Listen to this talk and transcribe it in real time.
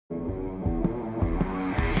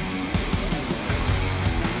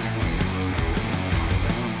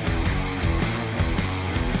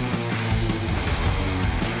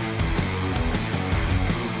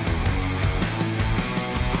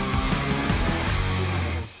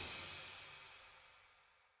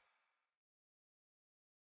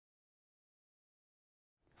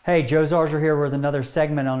Hey, Joe Zarzaur here with another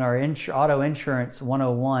segment on our Auto Insurance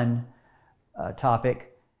 101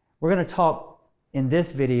 topic. We're going to talk in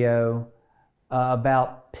this video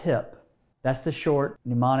about PIP. That's the short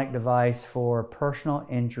mnemonic device for personal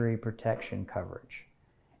injury protection coverage.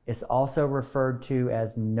 It's also referred to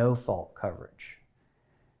as no-fault coverage.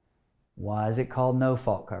 Why is it called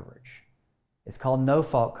no-fault coverage? It's called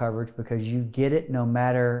no-fault coverage because you get it no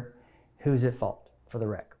matter who's at fault for the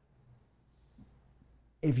wreck.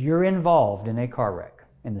 If you're involved in a car wreck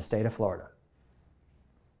in the state of Florida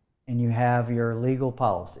and you have your legal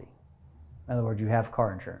policy, in other words, you have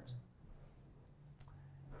car insurance,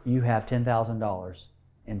 you have $10,000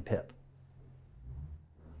 in PIP.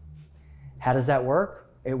 How does that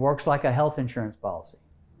work? It works like a health insurance policy.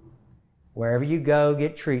 Wherever you go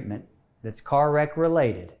get treatment that's car wreck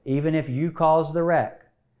related, even if you caused the wreck,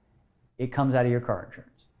 it comes out of your car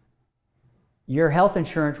insurance. Your health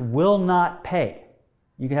insurance will not pay.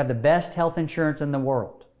 You can have the best health insurance in the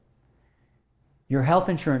world. Your health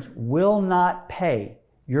insurance will not pay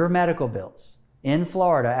your medical bills in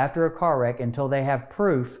Florida after a car wreck until they have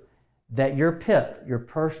proof that your PIP, your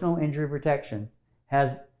personal injury protection,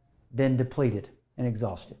 has been depleted and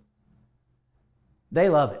exhausted. They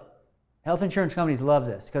love it. Health insurance companies love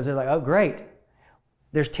this because they're like, oh great,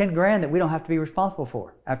 there's 10 grand that we don't have to be responsible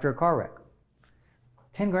for after a car wreck.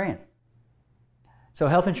 10 grand. So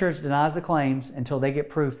health insurance denies the claims until they get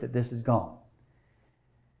proof that this is gone.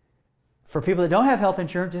 For people that don't have health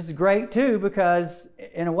insurance, this is great too because,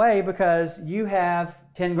 in a way, because you have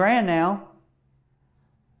 10 grand now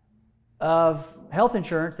of health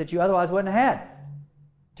insurance that you otherwise wouldn't have had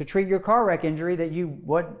to treat your car wreck injury that you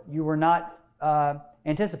were not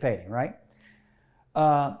anticipating, right?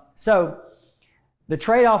 So the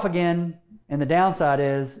trade-off again and the downside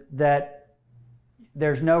is that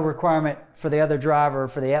there's no requirement for the other driver,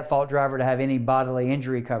 for the at-fault driver, to have any bodily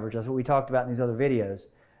injury coverage. That's what we talked about in these other videos.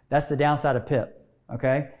 That's the downside of PIP,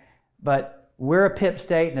 okay? But we're a PIP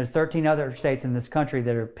state, and there's 13 other states in this country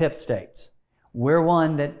that are PIP states. We're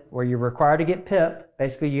one where you're required to get PIP.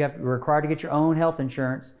 Basically, you're required to get your own health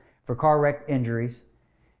insurance for car wreck injuries,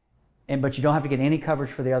 but you don't have to get any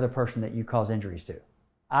coverage for the other person that you cause injuries to.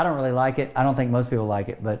 I don't really like it. I don't think most people like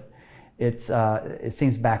it, but it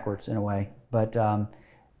seems backwards in a way.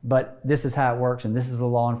 But this is how it works, and this is the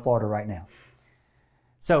law in Florida right now.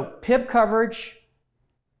 So PIP coverage,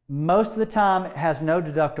 most of the time, it has no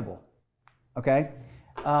deductible. Okay?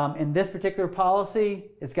 In this particular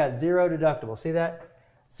policy, it's got 0 deductible. See that?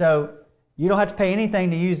 So you don't have to pay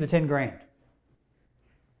anything to use the 10 grand.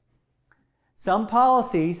 Some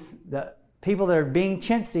policies, the people that are being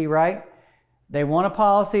chintzy, right? They want a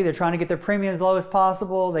policy, they're trying to get their premium as low as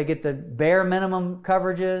possible, they get the bare minimum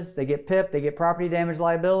coverages, they get PIP, they get property damage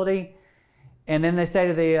liability, and then they say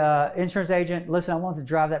to the insurance agent, listen, I want to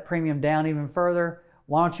drive that premium down even further,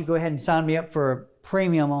 why don't you go ahead and sign me up for a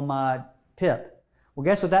premium on my PIP? Well,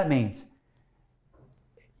 guess what that means?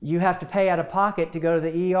 You have to pay out of pocket to go to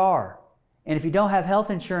the ER, and if you don't have health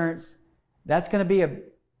insurance, that's going to be a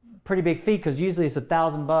pretty big fee because usually it's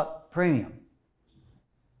 $1,000 premium.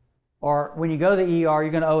 Or when you go to the ER, you're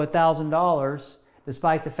going to owe $1,000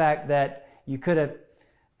 despite the fact that you could have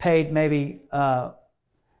paid maybe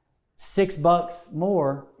 $6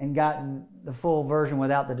 more and gotten the full version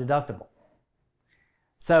without the deductible.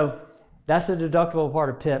 So that's the deductible part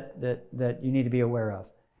of PIP that you need to be aware of.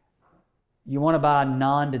 You want to buy a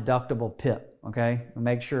non-deductible PIP, okay?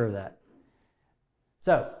 Make sure of that.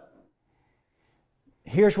 So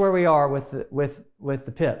here's where we are with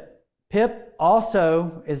the PIP. PIP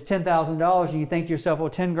also is $10,000 and you think to yourself, well,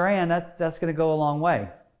 10 grand, that's going to go a long way.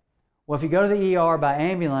 Well, if you go to the ER by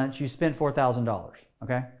ambulance, you spent $4,000,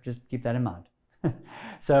 okay? Just keep that in mind.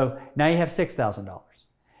 So now you have $6,000.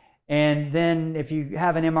 And then if you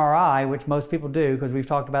have an MRI, which most people do, because we've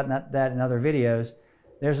talked about that in other videos,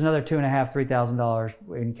 there's another $2,500, $3,000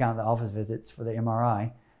 when you count the office visits for the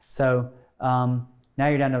MRI. So now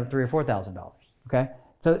you're down to $3,000 or $4,000, okay?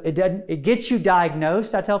 So it gets you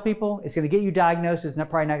diagnosed, I tell people. It's going to get you diagnosed. It's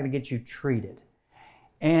probably not going to get you treated.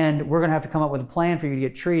 And we're going to have to come up with a plan for you to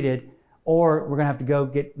get treated, or we're going to have to go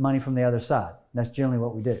get money from the other side. That's generally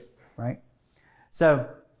what we do, right? So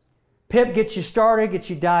PIP gets you started,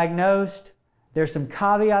 gets you diagnosed. There's some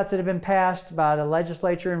caveats that have been passed by the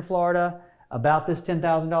legislature in Florida about this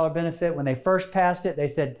 $10,000 benefit. When they first passed it, they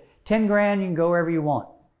said 10 grand, you can go wherever you want.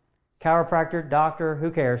 Chiropractor, doctor,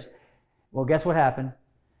 who cares? Well, guess what happened?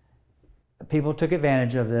 People took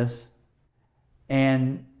advantage of this,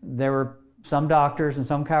 and there were some doctors and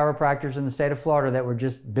some chiropractors in the state of Florida that were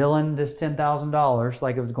just billing this $10,000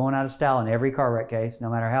 like it was going out of style in every car wreck case, no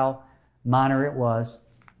matter how minor it was.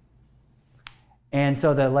 And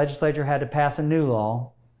so the legislature had to pass a new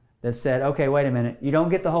law that said, okay, wait a minute, you don't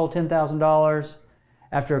get the whole $10,000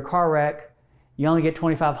 after a car wreck. You only get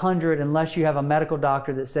 $2,500 unless you have a medical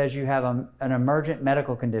doctor that says you have an emergent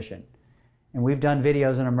medical condition. And we've done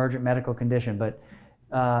videos on emergent medical condition, but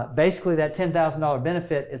basically that $10,000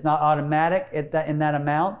 benefit is not automatic in that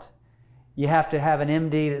amount. You have to have an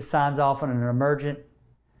MD that signs off on an emergent,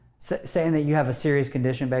 saying that you have a serious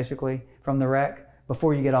condition basically from the wreck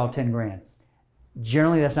before you get all 10 grand.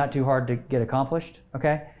 Generally, that's not too hard to get accomplished,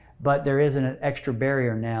 okay? But there is an extra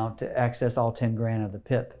barrier now to access all 10 grand of the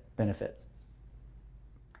PIP benefits.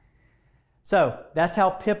 So that's how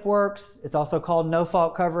PIP works. It's also called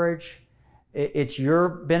no-fault coverage. It's your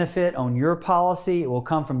benefit on your policy. It will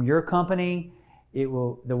come from your company. The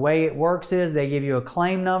way it works is they give you a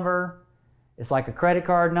claim number. It's like a credit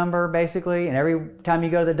card number, basically. And every time you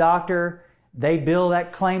go to the doctor, they bill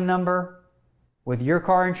that claim number with your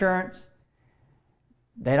car insurance.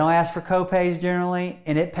 They don't ask for copays generally,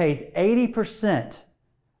 and it pays 80%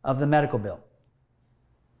 of the medical bill,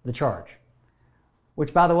 the charge,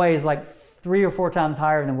 which, by the way, is like 3 or 4 times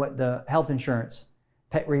higher than what the health insurance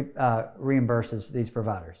reimburses these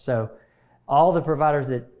providers. So all the providers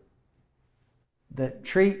that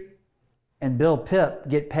treat and bill PIP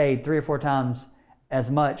get paid 3 or 4 times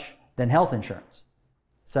as much than health insurance.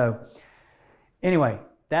 So anyway,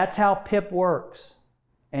 that's how PIP works.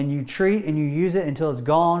 And you treat and you use it until it's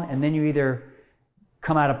gone, and then you either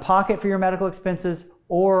come out of pocket for your medical expenses,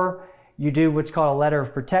 or you do what's called a letter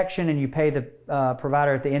of protection and you pay the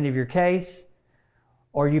provider at the end of your case,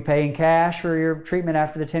 or you pay in cash for your treatment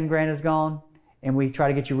after the 10 grand is gone, and we try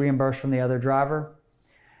to get you reimbursed from the other driver.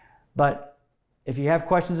 But if you have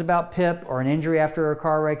questions about PIP or an injury after a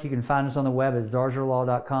car wreck, you can find us on the web at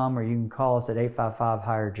zarzaurlaw.com, or you can call us at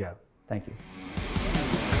 855-HIRE-JOE. Thank you.